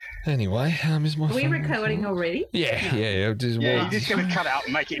Anyway, is my Are we recording already? Yeah, No. yeah. You're just going to cut it out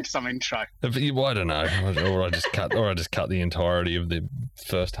and make it into some intro. I don't know, or I just cut the entirety of the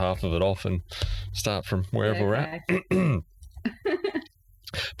first half of it off and start from wherever we're at.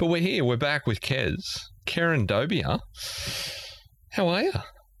 But we're here. We're back with Keren Dobia. How are you?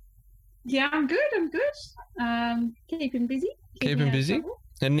 Yeah, I'm good. Keeping busy. Keeping busy.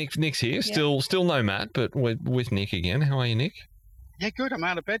 And Nick's here. Yeah. Still no Matt, but we're with Nick again. How are you, Nick? Yeah, good. I'm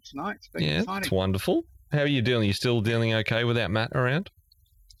out of bed tonight. It's been exciting. It's wonderful. How are you dealing? You still dealing okay without Matt around?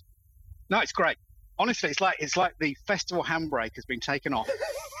 No, it's great. Honestly, it's like the festival handbrake has been taken off.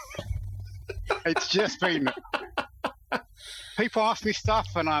 It's just been. People ask me stuff,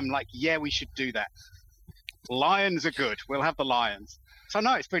 and I'm like, "Yeah, we should do that. Lions are good. We'll have the lions." So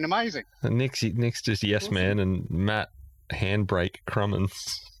no, it's been amazing. And Nick's just yes awesome. Man, and Matt handbrake Crummins.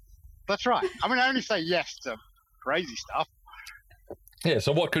 That's right. I mean, I only say yes to crazy stuff. Yeah.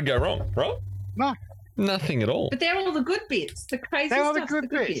 So what could go wrong, right? No. Nothing at all. But they're all the good bits. The crazy stuff. They're all the good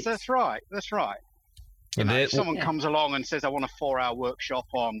bits. That's right. You know, if someone comes along and says, I want a 4-hour workshop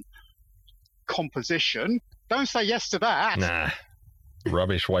on composition, don't say yes to that. Nah.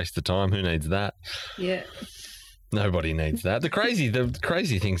 Rubbish, waste of time. Who needs that? Yeah. Nobody needs that. The crazy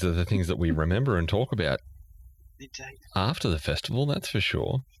things are the things that we remember and talk about after the festival, that's for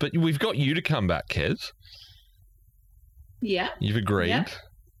sure. But we've got you to come back, Kez. Yeah. You've agreed. Yeah.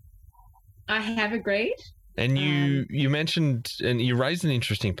 I have agreed. And you mentioned, and you raised an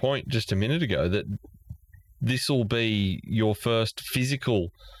interesting point just a minute ago, that this will be your first physical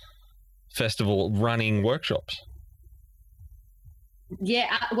festival running workshops.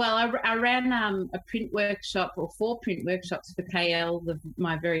 Yeah, well, I ran a print workshop, or 4 print workshops for KL,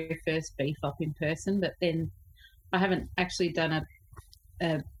 my very first BFOP in person, but then I haven't actually done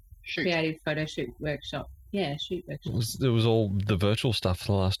a creative photo shoot workshop. Yeah, shoot workshop. It was all the virtual stuff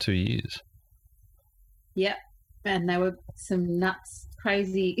for the last 2 years. Yep, and there were some nuts,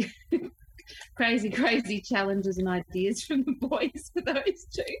 crazy challenges and ideas from the boys for those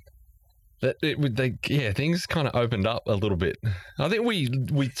two. Things kind of opened up a little bit. I think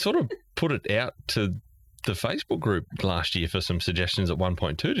we sort of put it out to the Facebook group last year for some suggestions at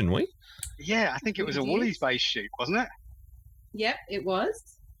 1.2, didn't we? Yeah, I think it was a Woolies-based shoot, wasn't it? Yep, it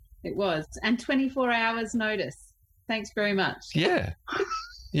was. It was. And 24 hours notice. Thanks very much. Yeah.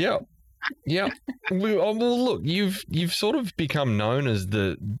 Yeah. Yeah. Well, look, you've sort of become known as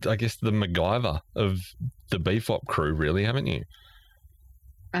the MacGyver of the BFOP crew, really, haven't you?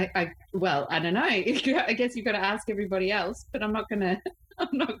 Well, I don't know. I guess you've got to ask everybody else, but I'm not gonna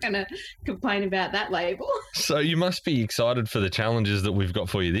complain about that label. So you must be excited for the challenges that we've got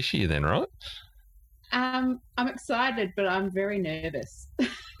for you this year, then, right? I'm excited, but I'm very nervous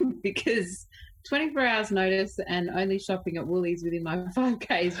because 24 hours notice and only shopping at Woolies within my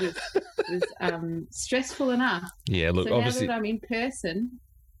 5Ks was stressful enough. Yeah, look, so obviously now that I'm in person,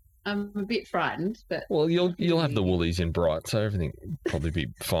 I'm a bit frightened, but you'll have the Woolies in Bright, so everything will probably be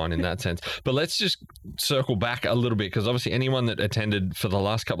fine in that sense. But let's just circle back a little bit, because obviously anyone that attended for the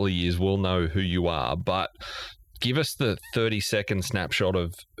last couple of years will know who you are. But give us the 30-second snapshot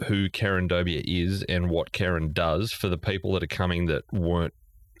of who Keren Dobia is and what Keren does for the people that are coming that weren't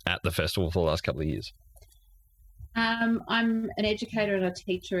at the festival for the last couple of years. I'm an educator and a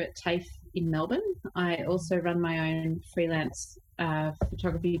teacher at TAFE in Melbourne. I also run my own freelance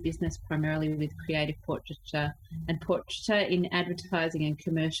photography business, primarily with creative portraiture and portraiture in advertising and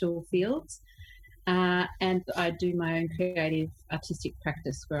commercial fields. And I do my own creative artistic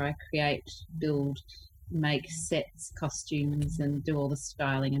practice where I create, build, make sets, costumes, and do all the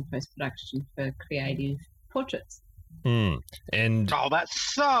styling and post-production for creative portraits. And that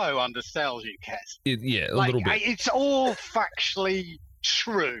so undersells you, Kez. A little bit. It's all factually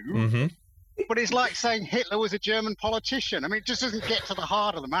true, mm-hmm. But it's like saying Hitler was a German politician. I mean, it just doesn't get to the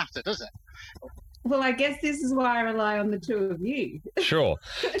heart of the matter, does it? Well, I guess this is why I rely on the two of you. Sure.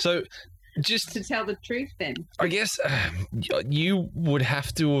 So just to tell the truth then. I guess you would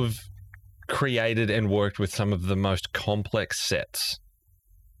have to have created and worked with some of the most complex sets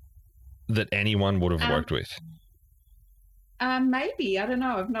that anyone would have worked with. Maybe. I don't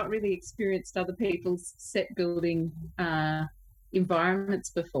know. I've not really experienced other people's set building environments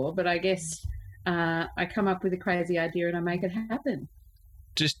before, but I guess I come up with a crazy idea and I make it happen.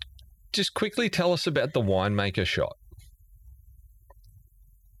 Just quickly tell us about the winemaker shot.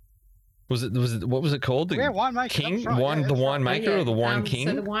 Was it what was it called? The winemaker King, right. The winemaker or the wine king?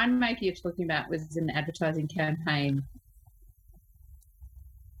 So the winemaker you're talking about was an advertising campaign.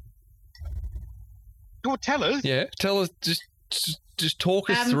 Go on, tell us. Yeah, tell us. Just talk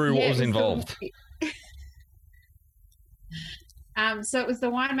us through what was involved. So it was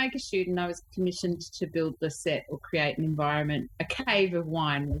the winemaker shoot, and I was commissioned to build the set or create an environment, a cave of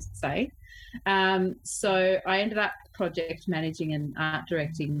wine, we'll say. So I ended up project managing and art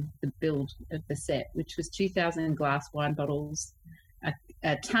directing the build of the set, which was 2,000 glass wine bottles,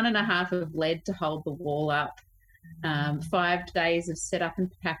 a ton and a half of lead to hold the wall up, 5 days of setup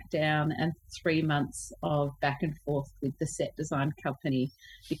and pack down, and 3 months of back and forth with the set design company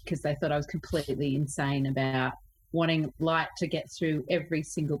because they thought I was completely insane about wanting light to get through every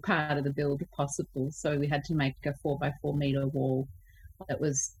single part of the build possible. So we had to make a 4x4 metre wall that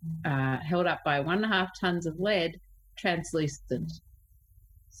was held up by 1.5 tons of lead, translucent,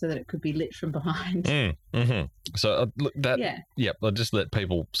 so that it could be lit from behind. Mm-hmm. So look, that, yeah, I'll just let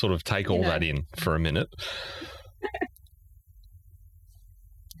people sort of take all that in for a minute.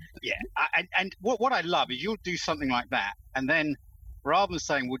 Yeah, and what I love is you'll do something like that, and then rather than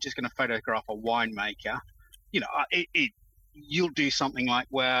saying we're just going to photograph a winemaker, you'll do something like,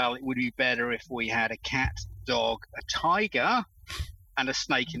 well, it would be better if we had a cat, dog, a tiger, and a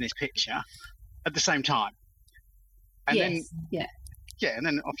snake in this picture at the same time. And then and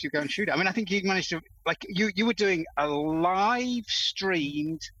then off you go and shoot it. I mean, I think you managed to, like, you were doing a live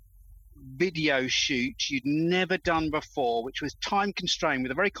streamed video shoot you'd never done before, which was time constrained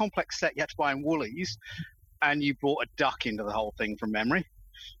with a very complex set you had to buy in Woolies, and you brought a duck into the whole thing from memory.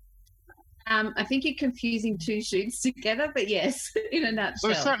 I think you're confusing two shoots together, but yes, in a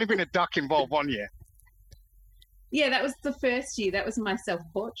nutshell. There's certainly been a duck involved one year. Yeah, that was the first year. That was my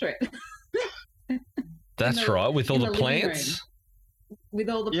self-portrait. That's right, with all the plants. With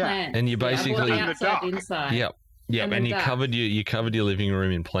all the plants. And you basically outside, inside. Yep. And you covered your living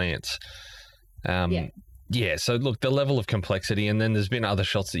room in plants. Yeah, so look, the level of complexity, and then there's been other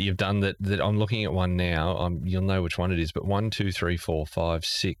shots that you've done that I'm looking at one now. You'll know which one it is, but 1, 2, 3, 4, 5,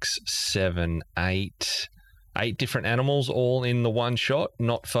 6, 7, 8 different animals all in the one shot,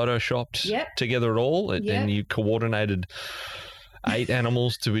 not photoshopped together at all. And you coordinated 8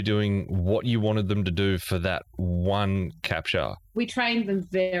 animals to be doing what you wanted them to do for that one capture. We trained them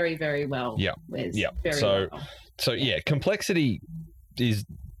very, very well. So complexity is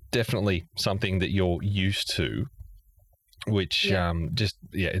definitely something that you're used to, which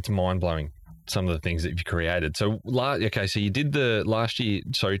it's mind-blowing, some of the things that you've created. So so you did 2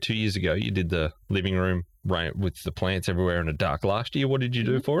 years ago, you did the living room with the plants everywhere and a duck. Last year, what did you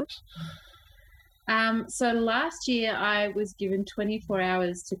do for us? So last year I was given 24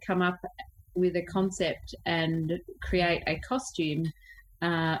 hours to come up with a concept and create a costume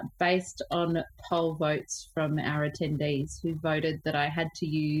based on poll votes from our attendees who voted that I had to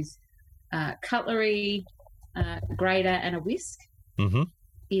use cutlery, grater, and a whisk. Mm-hmm.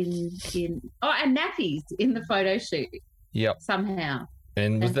 And nappies in the photo shoot. Yep. Somehow.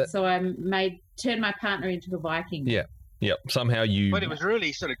 And so I turned my partner into a Viking. Yeah. Yep. Somehow But it was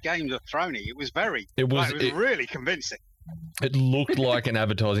really sort of Game of Thrones-y. It was really convincing. It looked like an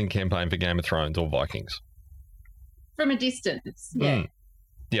advertising campaign for Game of Thrones or Vikings. From a distance. Yeah.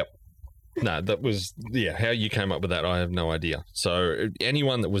 Yep. No, that was how you came up with that, I have no idea. So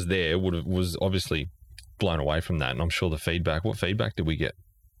anyone that was there was obviously blown away from that, and I'm sure what feedback did we get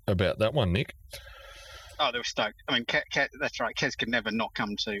about that one, Nick? Oh, they were stoked. I mean, that's right. Kez could never not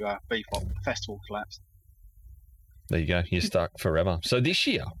come to BFOP. The festival collapsed. There you go. You're stuck forever. So this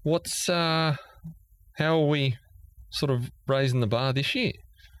year, how are we sort of raising the bar this year?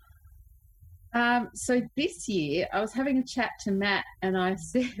 So this year, I was having a chat to Matt, and I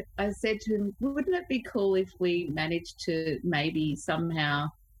said to him, wouldn't it be cool if we managed to maybe somehow,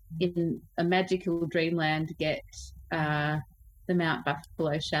 in a magical dreamland, get the Mount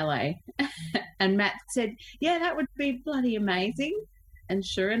Buffalo Chalet? And Matt said, yeah, that would be bloody amazing. And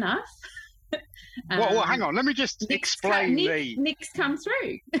sure enough... well, hang on. Let me just explain Nick's come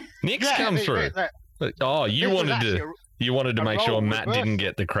through. Nick's come through. You wanted to make sure Matt didn't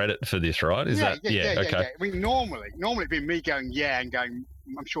get the credit for this, right? Okay. I mean, normally it'd be me going, and going,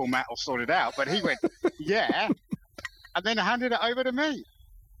 I'm sure Matt will sort it out. But he went, and then handed it over to me.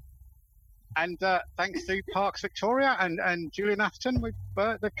 And thanks to Parks Victoria and Julian Atherton,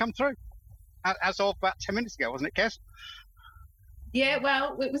 they've come through. As of about 10 minutes ago, wasn't it, Kez? Yeah,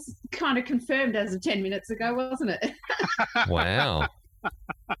 well, it was kind of confirmed as of 10 minutes ago, wasn't it? Wow.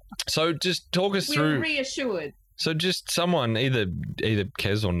 So just talk us through... We were reassured. So just someone, either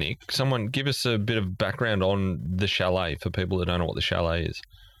Kez or Nick, someone give us a bit of background on the chalet for people that don't know what the chalet is.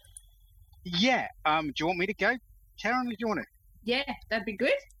 Yeah. Do you want me to go, Karen, or do you want to? Yeah, that'd be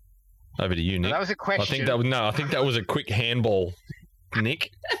good. Over to you, Nick. That was a question. I think that was a quick handball,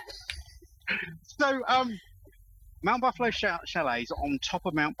 Nick. So, Mount Buffalo Chalet is on top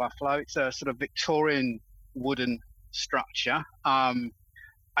of Mount Buffalo. It's a sort of Victorian wooden structure.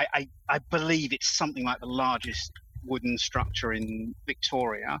 I believe it's something like the largest wooden structure in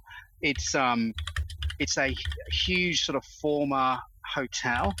Victoria. It's a huge sort of former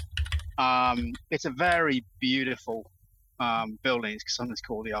hotel. It's a very beautiful building. It's sometimes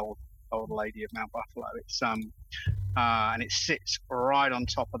called the old lady of Mount Buffalo. It's and it sits right on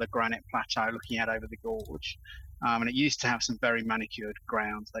top of the granite plateau, looking out over the gorge. And it used to have some very manicured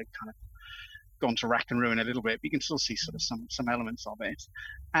grounds. They've kind of gone to rack and ruin a little bit, but you can still see sort of some elements of it.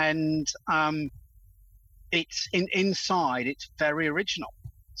 And it's inside. It's very original.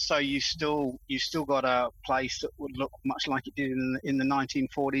 So you still got a place that would look much like it did in the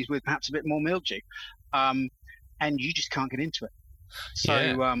 1940s, with perhaps a bit more mildew, and you just can't get into it.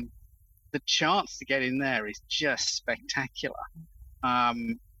 So the chance to get in there is just spectacular,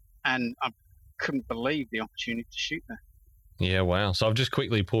 and I couldn't believe the opportunity to shoot there. Yeah, wow. So I've just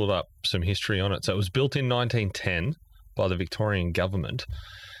quickly pulled up some history on it. So it was built in 1910 by the Victorian government,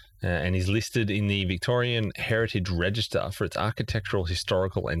 and is listed in the Victorian Heritage Register for its architectural,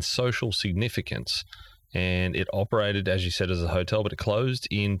 historical and social significance. And it operated, as you said, as a hotel, but it closed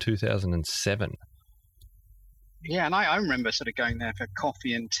in 2007. Yeah, and I remember sort of going there for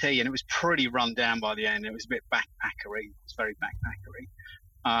coffee and tea, and it was pretty run down by the end. It was a bit backpackery. It was very backpackery.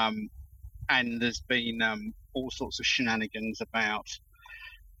 And there's been all sorts of shenanigans about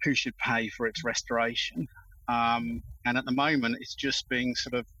who should pay for its restoration. And at the moment, it's just being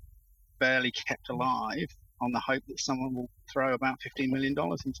sort of barely kept alive on the hope that someone will throw about $15 million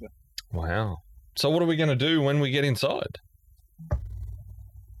into it. Wow. So what are we going to do when we get inside?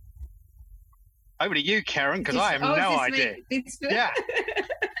 Over to you, Keren, because I have no idea. Yeah.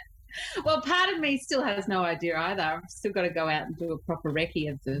 Well, part of me still has no idea either. I've still got to go out and do a proper recce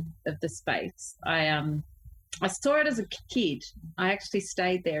of the space. I saw it as a kid. I actually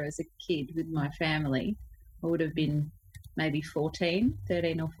stayed there as a kid with my family. I would have been maybe 13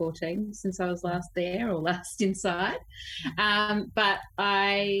 or 14 since I was last there or last inside. But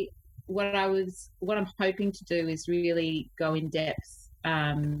what I'm hoping to do is really go in depth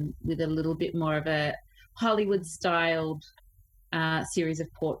with a little bit more of a Hollywood-styled series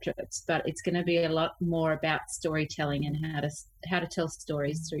of portraits, but it's going to be a lot more about storytelling and how to tell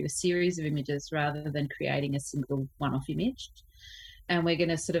stories through a series of images rather than creating a single one-off image. And we're going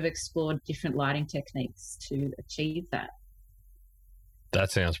to sort of explore different lighting techniques to achieve that. That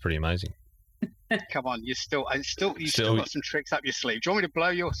sounds pretty amazing. Come on, you still got some tricks up your sleeve. Do you want me to blow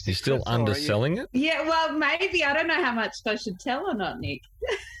your secret? You're still underselling it? Yeah, well, maybe. I don't know how much I should tell or not, Nick.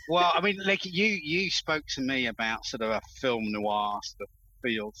 Well, I mean, like you spoke to me about sort of a film noir sort of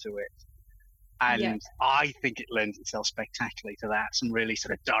feel to it. And I think it lends itself spectacularly to that. Some really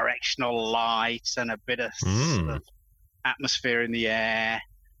sort of directional lights and a bit of sort of atmosphere in the air.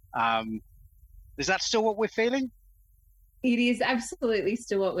 Is that still what we're feeling? It is absolutely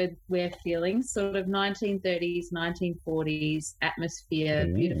still what we're feeling. Sort of 1930s, 1940s atmosphere,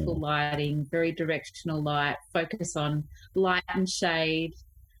 beautiful lighting, very directional light, focus on light and shade.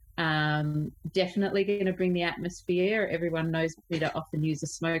 Definitely going to bring the atmosphere. Everyone knows me to often use a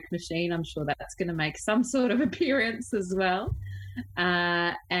smoke machine. I'm sure that's going to make some sort of appearance as well.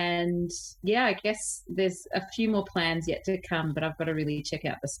 And yeah, I guess there's a few more plans yet to come, but I've got to really check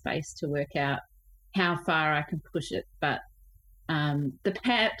out the space to work out how far I can push it. But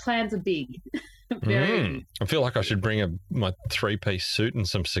the plans are big. Very big. I feel like I should bring my 3-piece suit and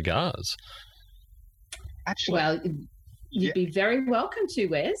some cigars. Actually, well, you'd be very welcome to,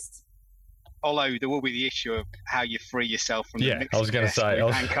 Wes. Although there will be the issue of how you free yourself from the I was going to say,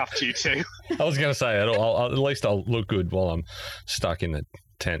 handcuffed you to. I was going to say, at least I'll look good while I'm stuck in the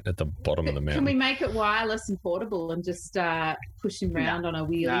tent at the bottom of the mountain. Can we make it wireless and portable and just push him around on a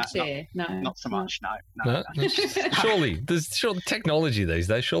wheelchair? Not so much. No. Surely there's technology these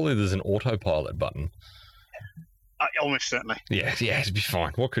days. Surely there's an autopilot button. Almost certainly. Yeah, it'd be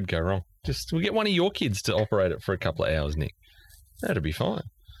fine. What could go wrong? We'll get one of your kids to operate it for a couple of hours, Nick. That'd be fine.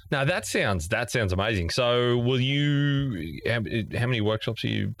 Now that sounds amazing. So, will you? How many workshops are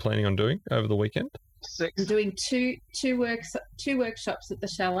you planning on doing over the weekend? 6. I'm doing two workshops at the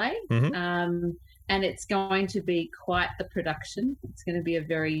chalet, and it's going to be quite the production. It's going to be a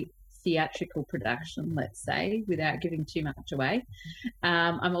very theatrical production, let's say, without giving too much away.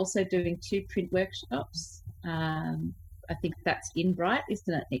 I'm also doing 2 print workshops. I think that's in Bright,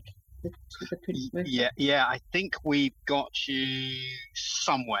 isn't it, Nick? The print workshop. Yeah. I think we've got you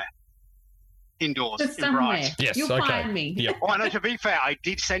somewhere indoors. Just in somewhere. Bright. Yes, You'll okay. find me. Yep. Oh, no, to be fair, I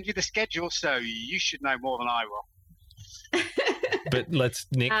did send you the schedule, so you should know more than I will. But let's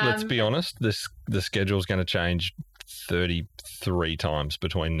be honest. The schedule's going to change 33 times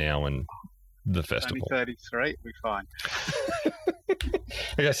between now and the festival. Only 33, we'll be fine.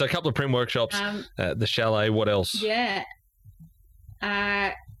 Okay, so a couple of print workshops, the chalet. What else? Yeah.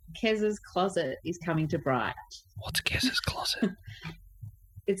 Kez's Closet is coming to Bright. What's Kez's Closet?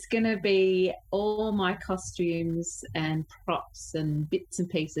 It's going to be all my costumes and props and bits and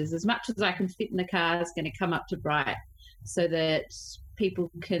pieces. As much as I can fit in the car is going to come up to Bright so that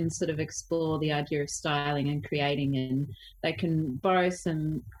people can sort of explore the idea of styling and creating, and they can borrow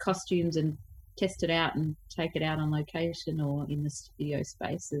some costumes and test it out and take it out on location or in the studio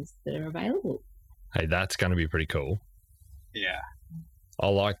spaces that are available. Hey, that's going to be pretty cool. Yeah. I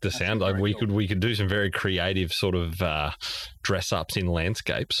like the sound. Like we cool. could do some very creative sort of dress ups in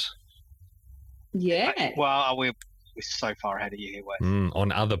landscapes. Yeah. Well, we're so far ahead of you here, Wes.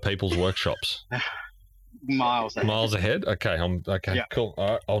 On other people's workshops. Miles ahead. Miles ahead. Okay, okay. Yeah. Cool. All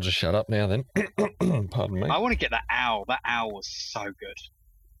right, I'll just shut up now then. Pardon me. I want to get that owl. That owl was so good.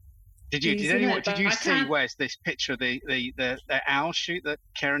 Did you see Wes this picture of the owl shoot that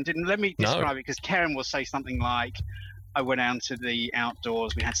Keren did? And let me describe it, because Keren will say something like, I went out to the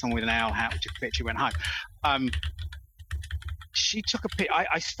outdoors. We had someone with an owl hat. We took a picture. Went home. She took a picture.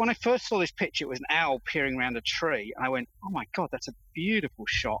 When I first saw this picture, it was an owl peering around a tree, and I went, "Oh my god, that's a beautiful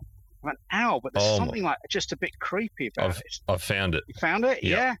shot of an owl." But there's something like just a bit creepy about it. I've found it. You found it?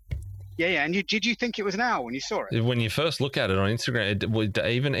 Yep. Yeah. And did you think it was an owl when you saw it? When you first look at it on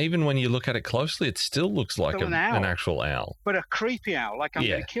Instagram, even when you look at it closely, it still looks like an actual owl. But a creepy owl, like I'm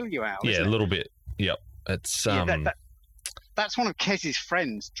going to kill you owl. Yeah, a little bit. Yep. It's that's one of Kez's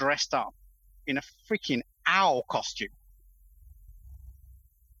friends dressed up in a freaking owl costume.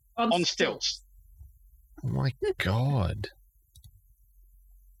 On stilts. Oh my God.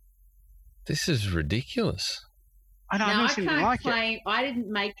 This is ridiculous. I know, now, I can't claim I didn't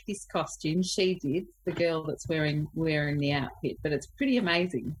make this costume. She did, the girl that's wearing the outfit, but it's pretty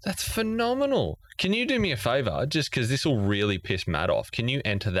amazing. That's phenomenal. Can you do me a favour, just because this will really piss Matt off? Can you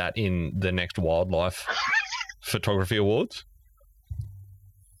enter that in the next Wildlife Photography Awards?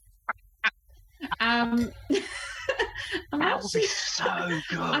 That would be so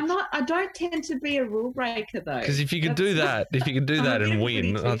good. I don't tend to be a rule breaker though. Because if you could do that, and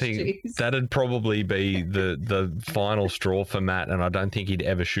win, I think that'd probably be the final straw for Matt, and I don't think he'd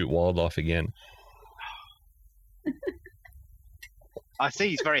ever shoot wildlife again. I see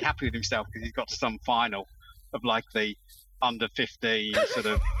he's very happy with himself because he's got to some final of like the under 15 sort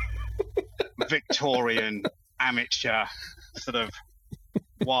of Victorian amateur sort of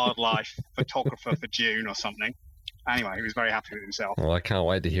wildlife photographer for June or something. Anyway, he was very happy with himself. Well, I can't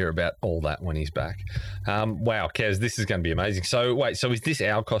wait to hear about all that when he's back. Wow, Kez, this is going to be amazing. So, wait, is this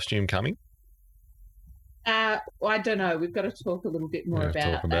our costume coming? Well, I don't know. We've got to talk a little bit more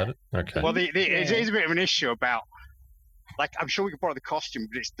about it. Okay. Well, it is a bit of an issue about, like, I'm sure we could borrow the costume,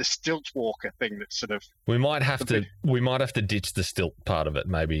 but it's the stilt walker thing that's sort of. We might have to ditch the stilt part of it.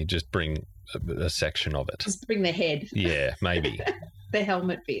 Maybe just bring a section of it. Just bring the head. Yeah, maybe. The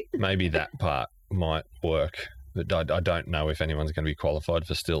helmet bit. Maybe that part might work. But I don't know if anyone's going to be qualified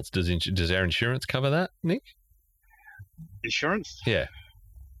for stilts. Does our insurance cover that, Nick? Insurance? Yeah.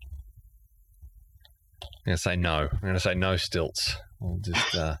 I'm going to say no. I'm going to say no stilts. We'll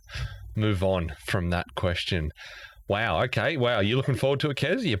just move on from that question. Wow, okay. Wow, you looking forward to it,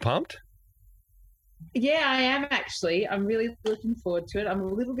 Kez? Are you pumped? Yeah, I am actually. I'm really looking forward to it. I'm a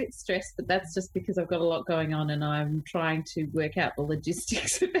little bit stressed, but that's just because I've got a lot going on and I'm trying to work out the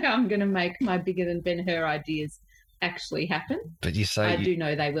logistics of how I'm going to make my bigger than Ben-Hur ideas actually happen. But you say... I do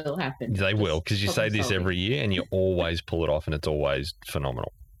know they will happen. They will, because you say this every year and you always pull it off and it's always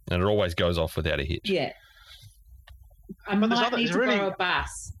phenomenal. And it always goes off without a hitch. Yeah. I might need to borrow a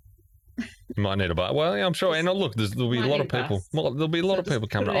bus. You might need a bus. Well, yeah, I'm sure. And look, there'll be a lot of people. Well, there'll be a lot of people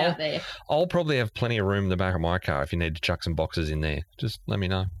coming. I'll probably have plenty of room in the back of my car if you need to chuck some boxes in there. Just let me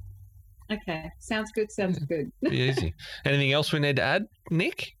know. Okay. Sounds good. Be easy. Anything else we need to add,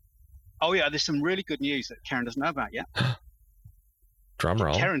 Nick? Oh, yeah. There's some really good news that Keren doesn't know about yet. Drum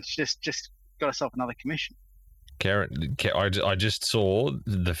roll. Keren's just got herself another commission. Keren, I just saw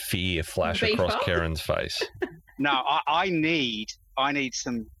the fear flash across Keren's face. No, I need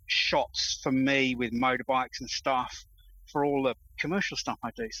some shots for me with motorbikes and stuff for all the commercial stuff I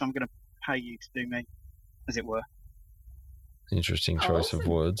do. So I'm going to pay you to do me, as it were. Interesting choice of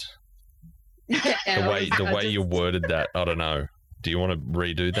words. The way you worded that, I don't know. Do you want to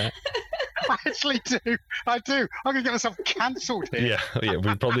redo that? I actually do. I'm going to get myself cancelled here. Yeah.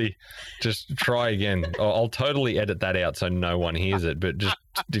 We probably just try again. I'll totally edit that out so no one hears it. But just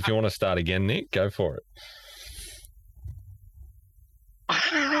if you want to start again, Nick, go for it.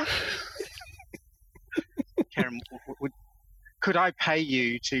 Keren, could I pay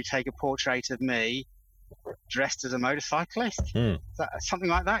you to take a portrait of me dressed as a motorcyclist? Is that something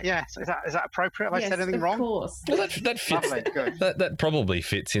like that? Yeah. So is that appropriate? Have I said anything wrong? Of course. Well, that fits. Lovely, good. That probably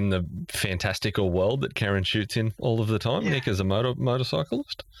fits in the fantastical world that Karen shoots in all of the time. Yeah. Nick as a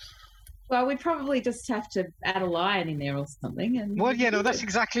motorcyclist. Well, we'd probably just have to add a lion in there or something. And Well, yeah, no, that's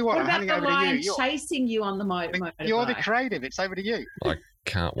exactly what What I'm about handing the over to lion you. chasing you on the motorbike? You're the creative. It's over to you. I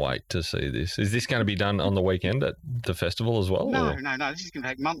can't wait to see this. Is this going to be done on the weekend at the festival as well? No, or? no. This is going to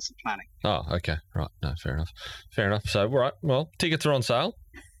take months of planning. Oh, okay. Right. No, fair enough. So, right. Well, tickets are on sale.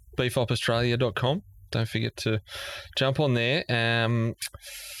 BFOPaustralia.com. Don't forget to jump on there.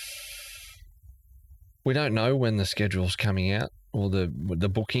 We don't know when the schedule's coming out or the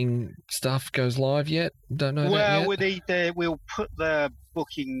booking stuff goes live yet. Don't know that yet. We'll put the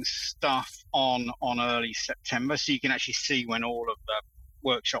booking stuff on early September, so you can actually see when all of the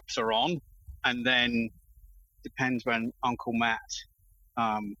workshops are on, and then depends when Uncle Matt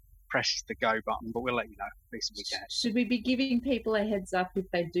presses the go button. But we'll let you know at least a week ahead. Should we be giving people a heads up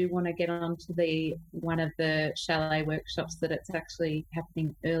if they do want to get onto one of the chalet workshops that it's actually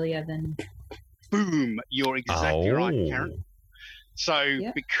happening earlier than? Boom! You're exactly right, Oh. Karen. So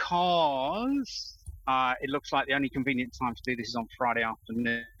Yep. because it looks like the only convenient time to do this is on Friday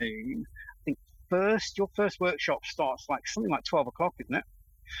afternoon, I think your first workshop starts like something like 12 o'clock, isn't it?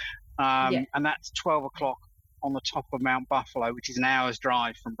 Yeah. And that's 12 o'clock on the top of Mount Buffalo, which is an hour's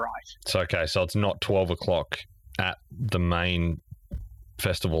drive from Bright. So, okay. So it's not 12 o'clock at the main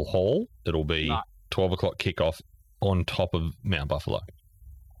festival hall. It'll be No. 12 o'clock kickoff on top of Mount Buffalo.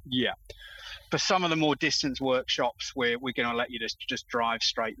 Yeah. For some of the more distance workshops, we're going to let you just drive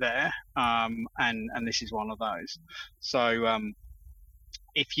straight there, and this is one of those. So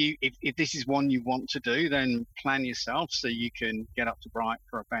if this is one you want to do, then plan yourself so you can get up to Bright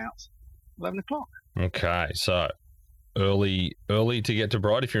for about 11 o'clock. Okay. So early to get to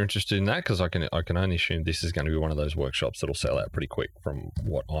Bright if you're interested in that, because I can only assume this is going to be one of those workshops that'll sell out pretty quick from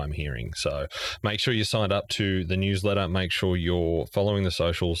what I'm hearing. So make sure you're signed up to the newsletter. Make sure you're following the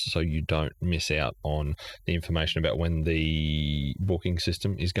socials so you don't miss out on the information about when the booking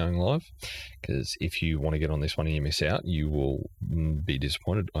system is going live. Because if you want to get on this one and you miss out, you will be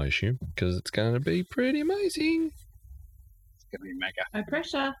disappointed, I assume, because it's going to be pretty amazing. It's going to be mega. No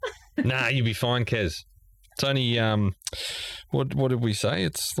pressure. Nah, you'll be fine, Kez. It's only what did we say?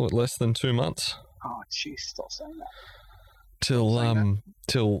 It's less than 2 months Oh, jeez, stop saying that.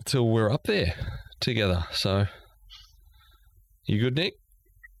 till we're up there together. So, you good, Nick?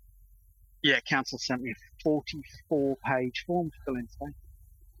 Yeah, council sent me a 44-page form to fill in today.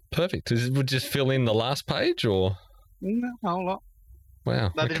 Perfect. Would just fill in the last page, or No, a whole lot.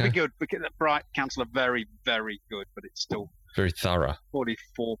 wow? No, Okay. they'd be good because the Bright Council are very, very good, but it's still Very thorough.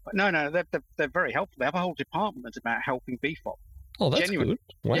 44. No, they're very helpful. They have a whole department that's about helping BFOP. Oh, that's Genuine. good.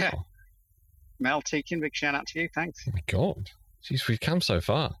 Wow. Yeah. Mel Teakin, big shout out to you. Thanks. Oh my God. Jeez, we've come so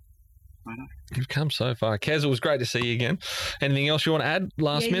far. I know. You've come so far. Kaz, it was great to see you again. Anything else you want to add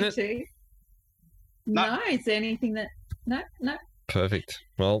last Yeah, minute? You too. No. No, is there anything that? No. Perfect.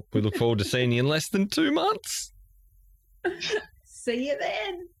 Well, we look forward to seeing you in less than 2 months. See you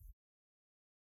then.